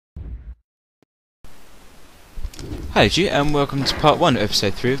Hello to you and welcome to part 1 of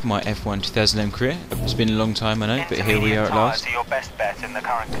episode 3 of my F1 2011 career. It's been a long time I know, but here we are at last. Your best bet in the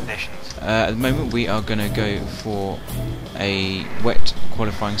current conditions. At the moment we are going to go for a wet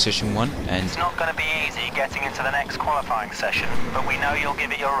qualifying session 1 and it's not going to be easy getting into the next qualifying session, but we know you'll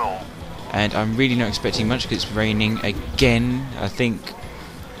give it your all. And I'm really not expecting much because it's raining again. I think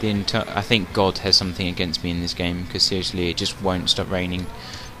God has something against me in this game because seriously it just won't stop raining.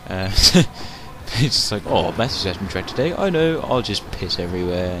 It's just like, oh, message has been tracked today. I know, I'll just piss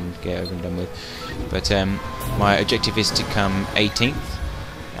everywhere and get over and done with. But my objective is to come 18th,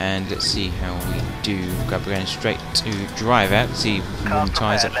 and let's see how we do. We're going straight to drive out. See if we can warm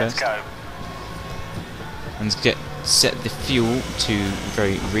tyres up first, and set the fuel to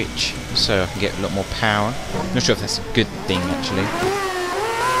very rich, so I can get a lot more power. I'm not sure if that's a good thing actually.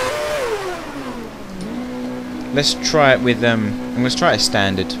 Let's try it with I'm going to try a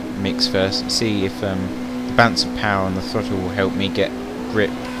standard mix first, see if the bounce of power on the throttle will help me get grip.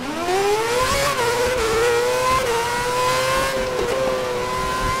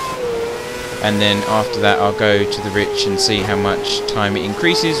 And then after that I'll go to the rich and see how much time it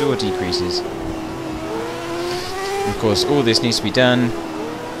increases or decreases. Of course all this needs to be done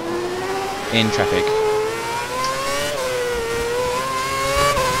in traffic.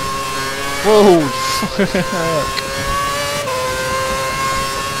 Whoa! Fuck!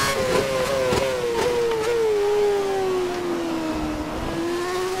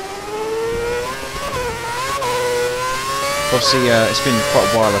 Obviously, it's been quite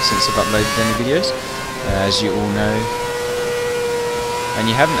a while since I've uploaded any videos, as you all know. And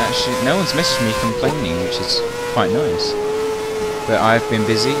no one's messaged me complaining, which is quite nice. But I've been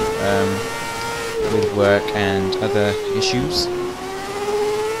busy with work and other issues.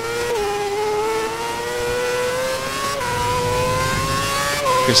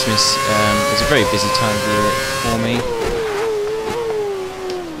 Christmas is a very busy time of year for me.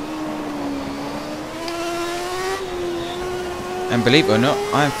 And believe it or not,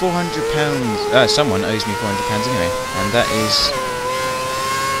 I am £400. Someone owes me £400 anyway, and that is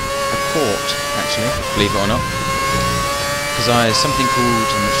a court, actually, believe it or not. Because I have something called,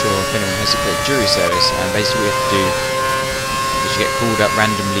 I'm not sure if anyone has it, but jury service, and basically what you have to do is you get called up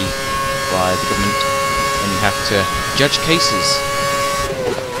randomly by the government, and you have to judge cases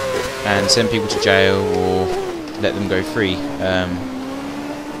and send people to jail or let them go free.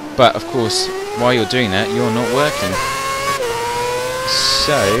 But of course, while you're doing that, you're not working.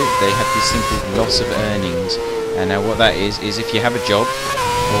 So they have this thing called loss of earnings, and now what that is if you have a job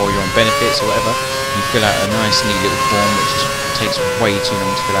or you're on benefits or whatever, you fill out a nice neat little form which takes way too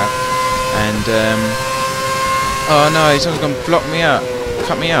long to fill out. And oh no, someone's gonna block me out,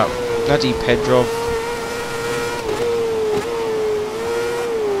 cut me out, bloody Pedrov.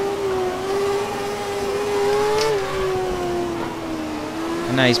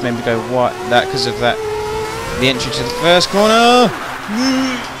 And now he's made me go what? That because of that, the entry to the first corner.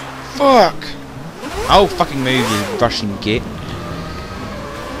 Fuck! Oh, fucking move, you Russian git.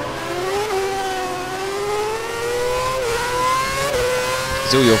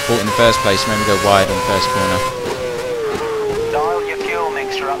 It's all your fault in the first place. You made me go wide on the first corner. Dial your fuel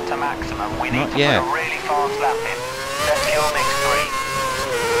mixture up to maximum. We need to put a really fast lap in. Set fuel mix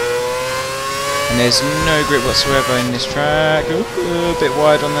 3. And there's no grip whatsoever in this track. Ooh, a bit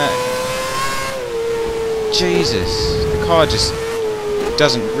wide on that. Jesus, the car just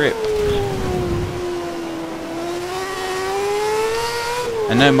doesn't grip.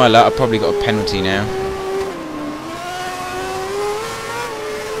 And no my luck, I've probably got a penalty now.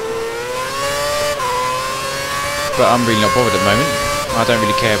 But I'm really not bothered at the moment. I don't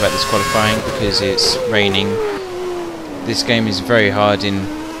really care about this qualifying because it's raining. This game is very hard in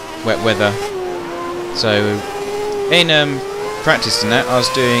wet weather. So in practice and that, I was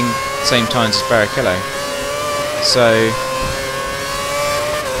doing the same times as Barrichello. So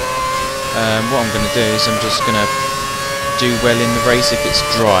what I'm going to do is I'm just going to do well in the race if it's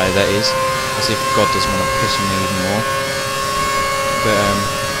dry, that is, as if God doesn't want to piss on me even more. But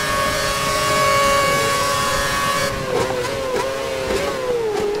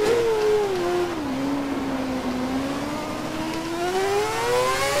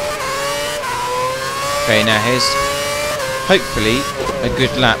okay, now here's hopefully a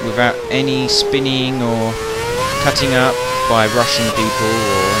good lap without any spinning or cutting up by Russian people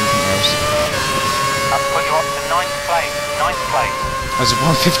or anything else. I've put you up to 9th place. 9th place. I was at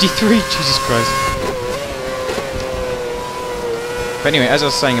 153, Jesus Christ. But anyway, as I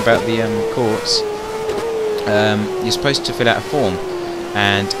was saying about the courts, you're supposed to fill out a form,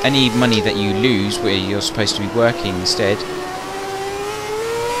 and any money that you lose where you're supposed to be working instead,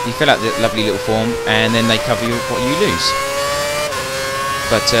 You fill out the lovely little form, and then they cover you what you lose.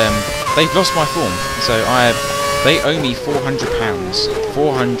 But they've lost my form, so they owe me £400.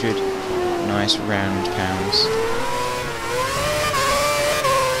 400 nice round pounds.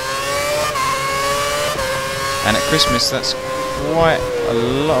 And at Christmas, that's quite a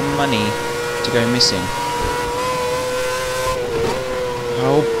lot of money to go missing.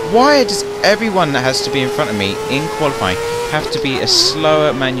 Oh, why does everyone that has to be in front of me in qualifying have to be a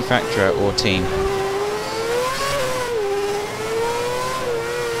slower manufacturer or team?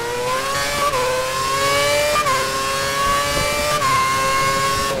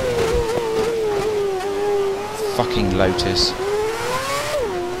 Fucking Lotus.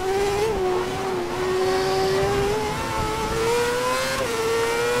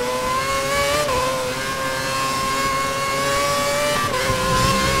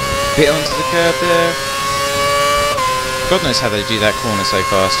 Bit onto the curb there. God knows how they do that corner so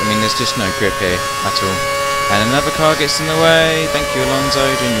fast. I mean, there's just no grip here at all. And another car gets in the way. Thank you, Alonso,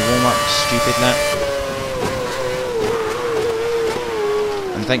 doing your warm-up, stupid lap.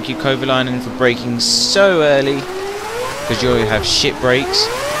 And thank you, Kovalainen, for braking so early, because you have shit brakes.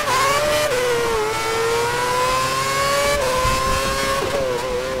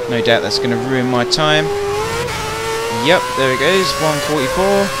 No doubt that's going to ruin my time. Yep, there it goes,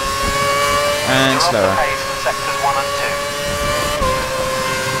 1:44. And slower.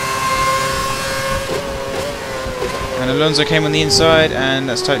 And Alonso came on the inside, and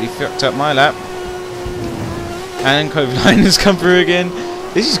that's totally fucked up my lap. And Kovalainen has come through again.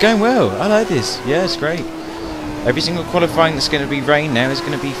 This is going well. I like this. Yeah, it's great. Every single qualifying that's going to be rain now is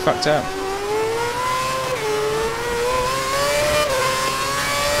going to be fucked up.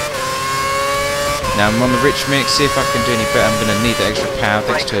 Now I'm on the rich mix. See if I can do any better. I'm going to need that extra power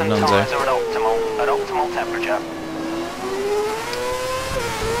thanks to Alonso. At optimal temperature.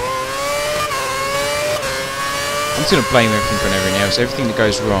 I'm just going to blame everything on everyone else. Everything that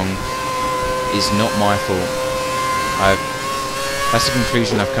goes wrong is not my fault. That's the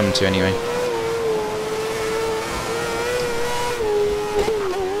conclusion I've come to anyway.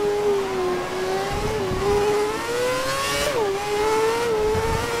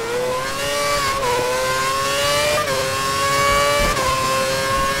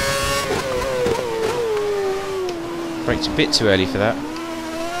 Braked a bit too early for that.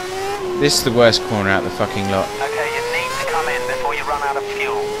 This is the worst corner out of the fucking lot. Okay, you need to come in before you run out of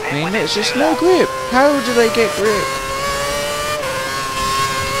fuel. I mean, it's just no grip. How do they get grip?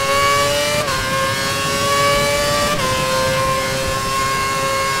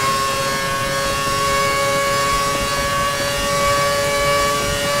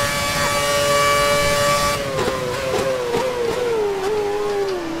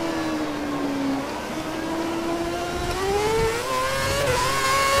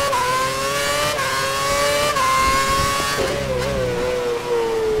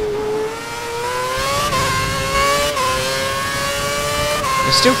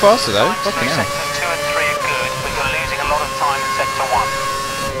 It's still faster though, fucking hell. Sectors 2 and 3 are good, but you're losing a lot of time in sector 1.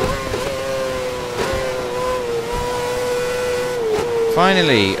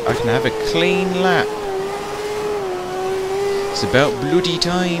 Finally, I can have a clean lap. It's about bloody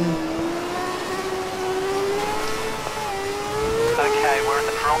time. Okay, we're in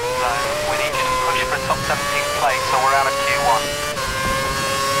the drop zone. We need you to push for a top 17 place or we're out of Q1.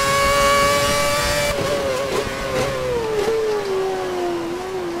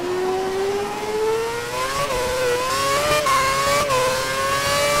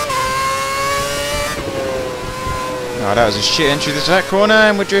 Oh, that was a shit entry to that corner,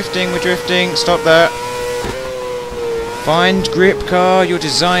 and we're drifting, stop that. Find grip, car, you're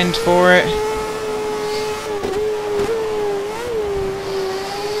designed for it.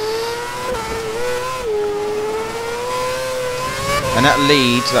 And that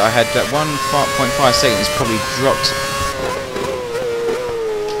lead that I had, that 1.5 seconds, probably dropped.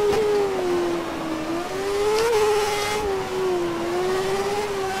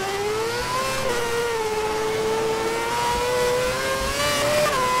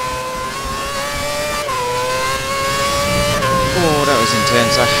 Oh, that was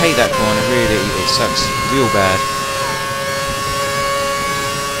intense. I hate that corner, really. It sucks real bad.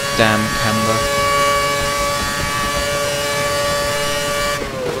 Damn camber.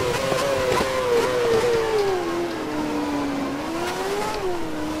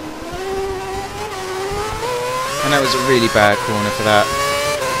 And that was a really bad corner for that.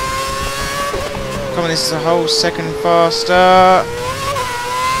 Come on, this is a whole second faster.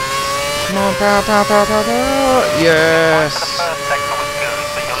 Come on, power, power, power, power, power. Yes.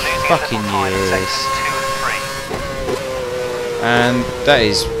 Fucking yes. and that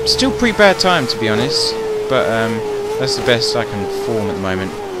is still pretty bad time, to be honest, but that's the best I can form at the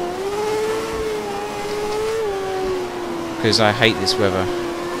moment, because I hate this weather.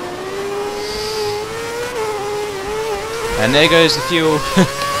 And there goes the fuel.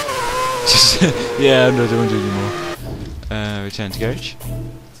 Just yeah, I don't want to do anymore. Return to coach.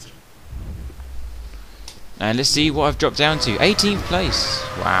 And let's see what I've dropped down to. 18th place.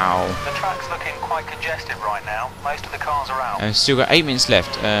 Wow. The track's looking quite congested right now. Most of the cars are out. I've still got 8 minutes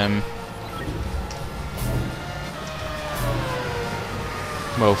left.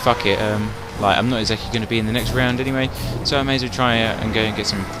 Well, fuck it. Like, I'm not exactly going to be in the next round anyway, so I may as well try and go and get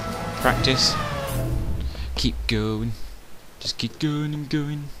some practice. Keep going. Just keep going and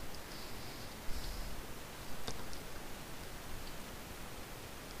going.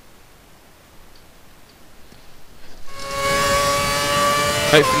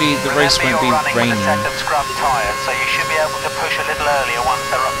 Hopefully the race won't be raining. With a set of scrub tyres, so you should be able to push a little earlier once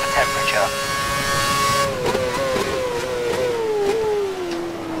they're up to temperature.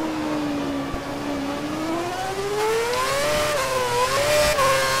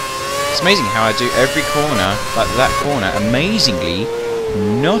 It's amazing how I do every corner, like that corner, amazingly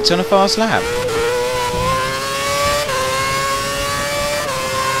not on a fast lap.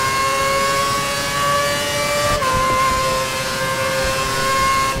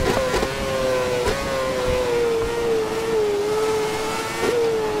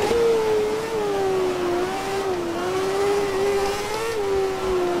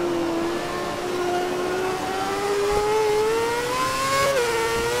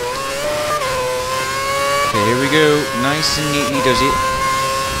 Okay, here we go. Nice and neatly does it.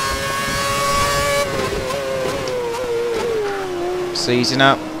 Seizing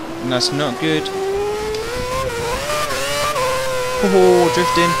up. That's not good. Oh,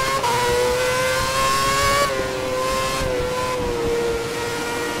 drifting.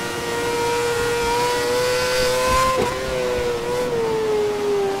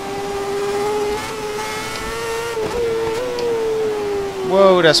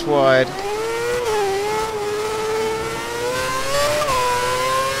 Whoa, that's wide.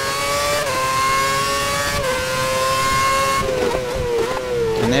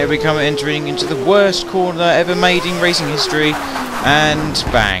 And there we come, entering into the worst corner ever made in racing history, and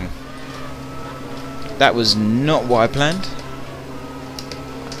bang. That was not what I planned.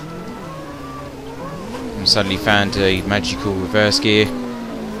 And suddenly found a magical reverse gear,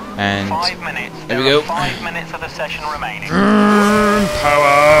 and 5 minutes. there we go. 5 minutes of the session remaining.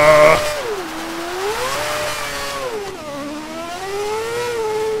 Power!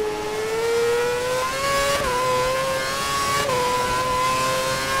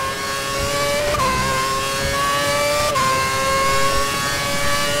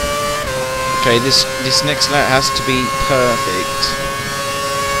 Okay, this next lap has to be perfect.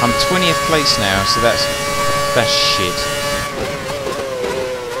 I'm 20th place now, so that's shit.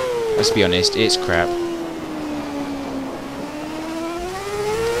 Let's be honest, it's crap.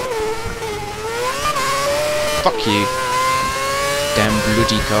 Fuck you. Damn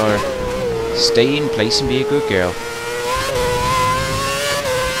bloody car. Stay in place and be a good girl.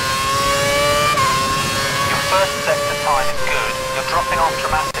 Your first sector time is good. You're dropping off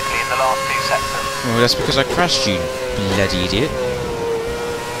dramatically in the last 2 sectors. Well, that's because I crashed, you bloody idiot.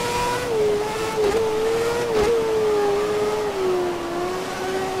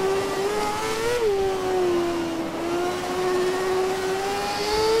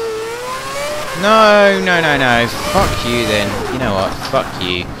 No, no, no, no. Fuck you then. You know what? Fuck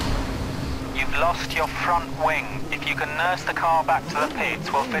you. You've lost your front wing. If you can nurse the car back to the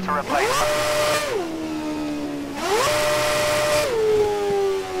pits, we'll fit a replacement.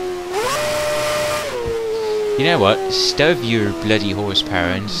 You know what? Stove your bloody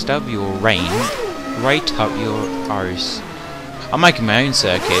horsepower and stove your rain right up your arse. I'm making my own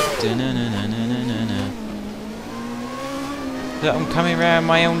circuit. Look, I'm coming around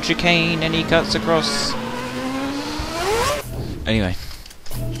my own chicane and he cuts across. Anyway.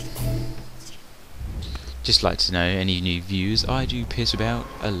 Just like to know any new views. I do piss about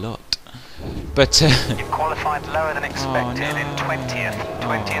a lot. But you've qualified lower than expected in 20th.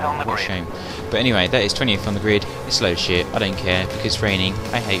 20th on the grid. What a shame. But anyway, that is 20th on the grid. It's slow shit. I don't care because it's raining.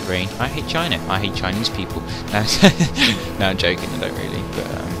 I hate rain. I hate China. I hate Chinese people. No, no, I'm joking. I don't really. But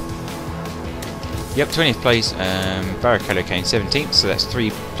yep, 20th place. Barrichello came 17th, so that's 3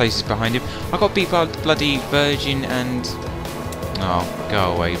 places behind him. I got beat by the bloody Virgin and oh,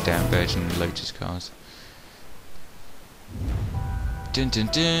 go away, damn Virgin and Lotus cars. Dun dun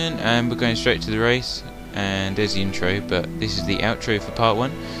dun, and we're going straight to the race, and there's the intro, but this is the outro for part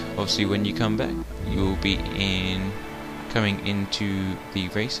 1. Obviously when you come back you'll be in coming into the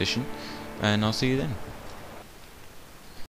race session, and I'll see you then.